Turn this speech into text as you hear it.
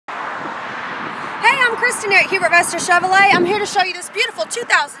I'm Kristen here at Hubert Chevrolet. I'm here to show you this beautiful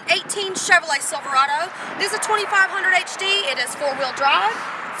 2018 Chevrolet Silverado. It is a 2500 HD. It is four-wheel drive.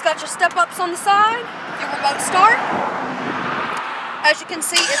 It's got your step-ups on the side, your remote start. As you can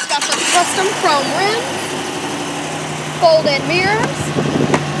see, it's got your custom chrome rims, fold-in mirrors,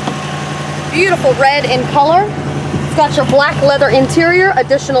 beautiful red in color. It's got your black leather interior,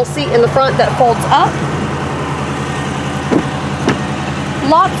 additional seat in the front that folds up.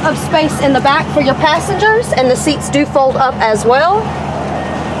 Lots of space in the back for your passengers, and the seats do fold up as well.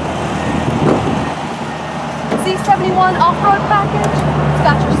 C71 off-road package. It's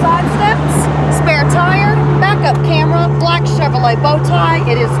got your side steps, spare tire, backup camera, black Chevrolet bow tie.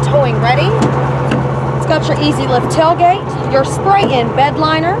 It is towing ready. It's got your easy lift tailgate, your spray-in bed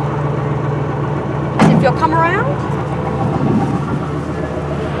liner. And if you'll come around,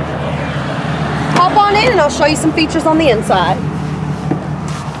 hop on in and I'll show you some features on the inside.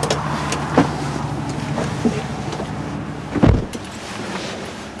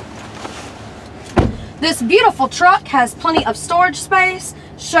 This beautiful truck has plenty of storage space,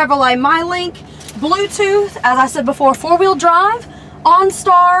 Chevrolet MyLink, Bluetooth, as I said before, four-wheel drive,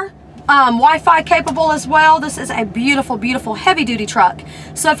 OnStar, Wi-Fi capable as well. This is a beautiful, beautiful heavy-duty truck.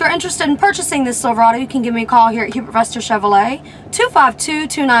 So if you're interested in purchasing this Silverado, you can give me a call here at Hubert Chevrolet,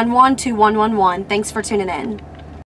 252-291-2111. Thanks for tuning in.